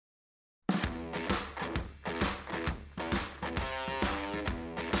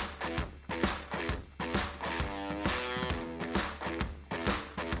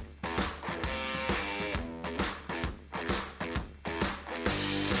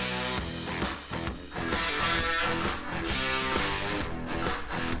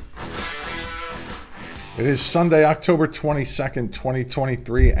It is Sunday, October 22nd,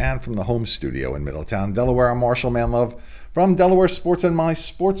 2023, and from the home studio in Middletown, Delaware, I'm Marshall Manlove from Delaware Sports, and my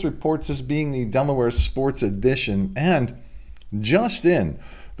sports reports as being the Delaware Sports Edition. And just in,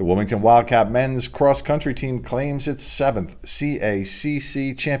 the Wilmington Wildcat men's cross-country team claims its 7th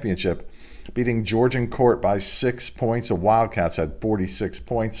CACC championship, beating Georgian Court by 6 points. The Wildcats had 46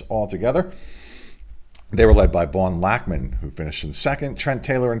 points altogether. They were led by Vaughn Lackman, who finished in second, Trent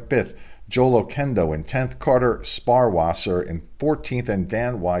Taylor in fifth, Joel Okendo in 10th, Carter Sparwasser in 14th, and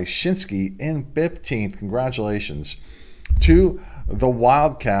Dan Wyszynski in 15th. Congratulations to the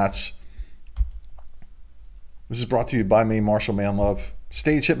Wildcats. This is brought to you by me, Marshall Manlove.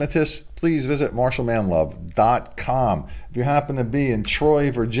 Stage hypnotist, please visit marshallmanlove.com. If you happen to be in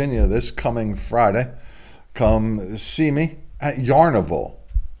Troy, Virginia this coming Friday, come see me at Yarnaville.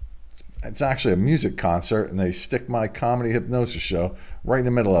 It's actually a music concert, and they stick my comedy hypnosis show right in the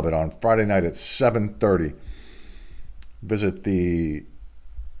middle of it on Friday night at 7:30. Visit the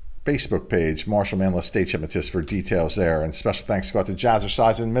Facebook page, Marshall Manlove Stage Hypnotist, for details there. And special thanks go out to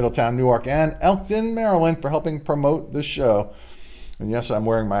Jazzercise in Middletown, Newark, and Elkton, Maryland for helping promote the show. And yes, I'm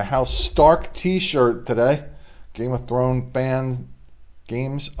wearing my House Stark t-shirt today. Game of Thrones fan,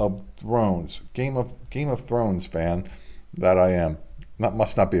 Game of Thrones fan that I am.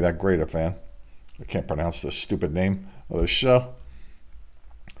 Must not be that great a fan. I can't pronounce the stupid name of the show.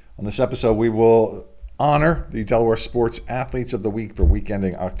 On this episode, we will honor the Delaware Sports Athletes of the Week for week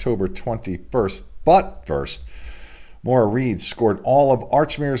ending October 21st. But first, Maura Reed scored all of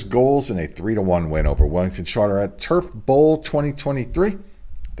Archmere's goals in a 3-1 win over Wellington Charter at Turf Bowl 2023.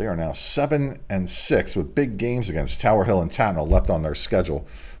 They are now 7-6 with big games against Tower Hill and Tatnall left on their schedule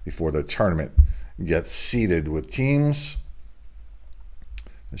before the tournament gets seeded with teams.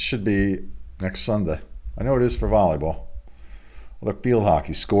 It should be next Sunday. I know it is for volleyball. Other field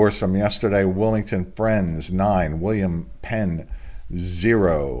hockey scores from yesterday: Wilmington Friends 9, William Penn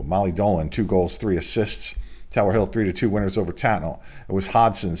 0, Molly Dolan 2 goals, 3 assists. Tower Hill 3-2 winners over Tatnall. It was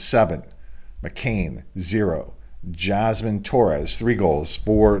Hodson 7, McCain 0, Jasmine Torres 3 goals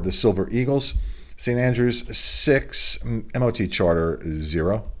for the Silver Eagles. St. Andrews 6, MOT Charter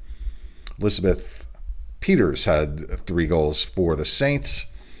 0. Elizabeth Peters had 3 goals for the Saints.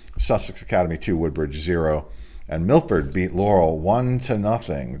 Sussex Academy 2, Woodbridge 0. And Milford beat Laurel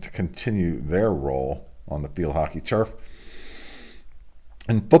 1-0 to continue their role on the field hockey turf.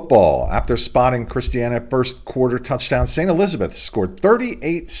 In football, after spotting Christiana first quarter touchdown, St. Elizabeth scored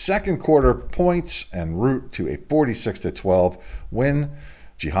 38 second quarter points en route to a 46-12 win.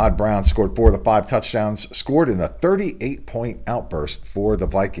 Jihad Brown scored 4 of the 5 touchdowns, scored in a 38-point outburst for the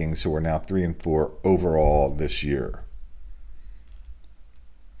Vikings, who are now 3-4 overall this year.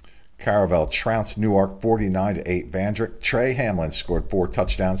 Caravel trounced Newark 49-8. Vandrick. Trey Hamlin scored 4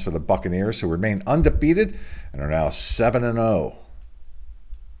 touchdowns for the Buccaneers, who remain undefeated and are now 7-0.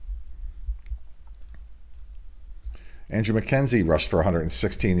 Andrew McKenzie rushed for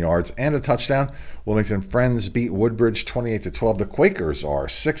 116 yards and a touchdown. Wilmington Friends beat Woodbridge 28-12. The Quakers are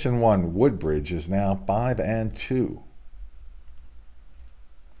 6-1. Woodbridge is now 5-2.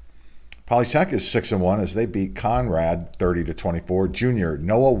 Polytech is 6-1 as they beat Conrad 30-24. Junior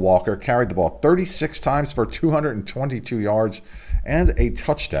Noah Walker carried the ball 36 times for 222 yards and a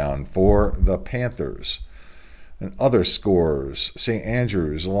touchdown for the Panthers. And other scores: St.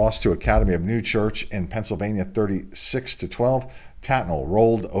 Andrews lost to Academy of New Church in Pennsylvania 36-12. Tatnall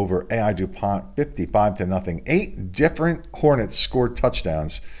rolled over AI DuPont 55-0. 8 different Hornets scored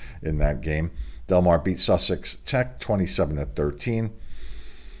touchdowns in that game. Delmar beat Sussex Tech 27-13.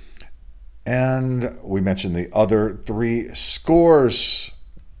 And we mentioned the other 3 scores.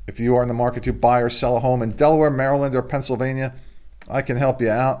 If you are in the market to buy or sell a home in Delaware, Maryland, or Pennsylvania, I can help you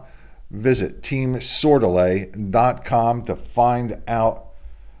out. Visit teamsordelay.com to find out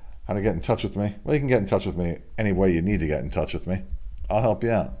how to get in touch with me. Well, you can get in touch with me any way you need to get in touch with me. I'll help you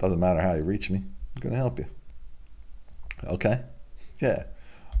out. Doesn't matter how you reach me. I'm going to help you. Okay? Yeah.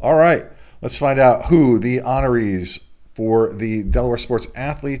 All right. Let's find out who the honorees for the Delaware Sports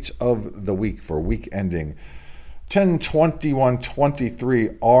Athletes of the Week for week ending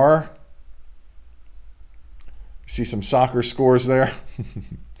 10/21/23 are. See some soccer scores there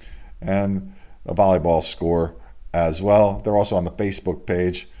and a volleyball score as well. They're also on the Facebook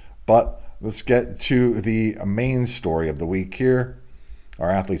page. But let's get to the main story of the week here,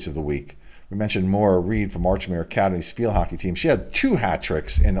 our Athletes of the Week. We mentioned Maura Reed from Archmere Academy's field hockey team. She had 2 hat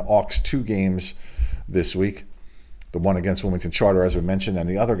tricks in the Aux 2 games this week. The one against Wilmington Charter, as we mentioned, and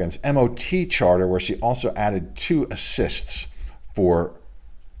the other against MOT Charter, where she also added 2 assists for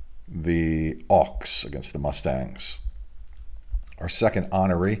the Aux against the Mustangs. our second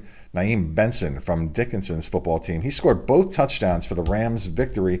honoree, Naeem Benson from Dickinson's football team. He scored both touchdowns for the Rams'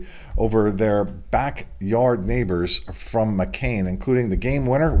 victory over their backyard neighbors from McCain, including the game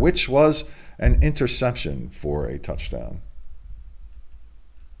winner, which was an interception for a touchdown.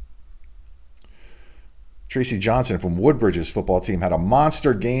 Tracy Johnson from Woodbridge's football team had a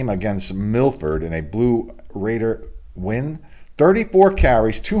monster game against Milford in a Blue Raider win. 34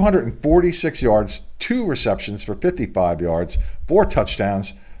 carries, 246 yards, 2 receptions for 55 yards, 4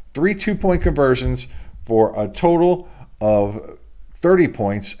 touchdowns, 3 two-point conversions for a total of 30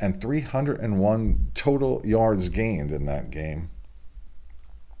 points and 301 total yards gained in that game.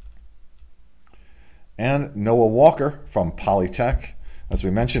 And Noah Walker from Polytech, as we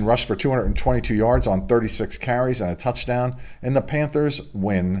mentioned, rushed for 222 yards on 36 carries and a touchdown in the Panthers'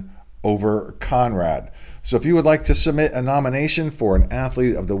 win over Conrad. So if you would like to submit a nomination for an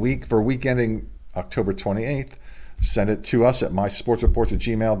Athlete of the Week for week ending October 28th, send it to us at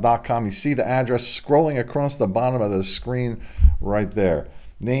mysportsreports@gmail.com. You see the address scrolling across the bottom of the screen right there.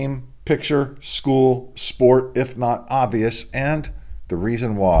 Name, picture, school, sport, if not obvious, and the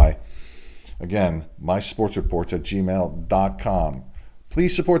reason why. Again, mysportsreports@gmail.com.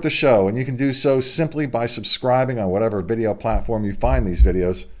 Please support the show, and you can do so simply by subscribing on whatever video platform you find these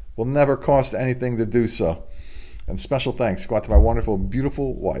videos. Will never cost anything to do so. And special thanks go out to my wonderful,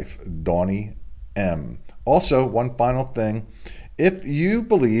 beautiful wife, Dawnie M. Also, one final thing. If you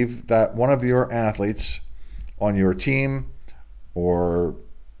believe that one of your athletes on your team or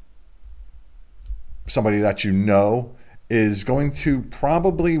somebody that you know is going to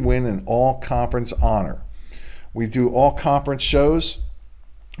probably win an all-conference honor, we do all-conference shows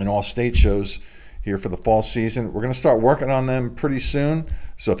and all-state shows here for the fall season. We're going to start working on them pretty soon.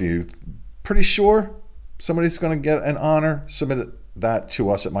 So if you're pretty sure somebody's going to get an honor, submit that to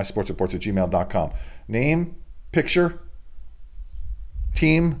us at mysportsreports@gmail.com. Name, picture,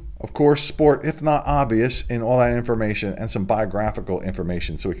 team, of course, sport, if not obvious, in all that information, and some biographical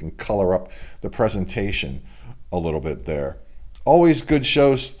information so we can color up the presentation a little bit there. Always good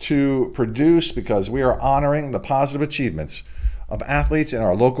shows to produce because we are honoring the positive achievements of athletes in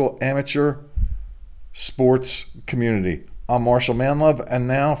our local amateur sports community. I'm Marshall Manlove, and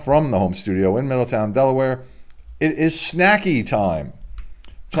now from the home studio in Middletown, Delaware, it is snacky time.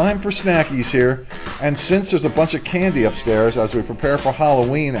 Time for snackies here. And since there's a bunch of candy upstairs as we prepare for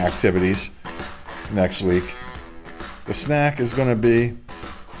Halloween activities next week, the snack is going to be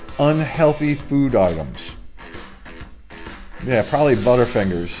unhealthy food items. Yeah, probably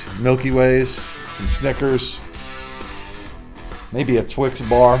Butterfingers, Milky Ways, some Snickers, maybe a Twix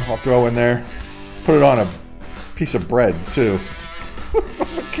bar I'll throw in there. Put it on a piece of bread, too.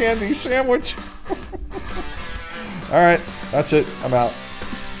 A candy sandwich. All right, that's it. I'm out.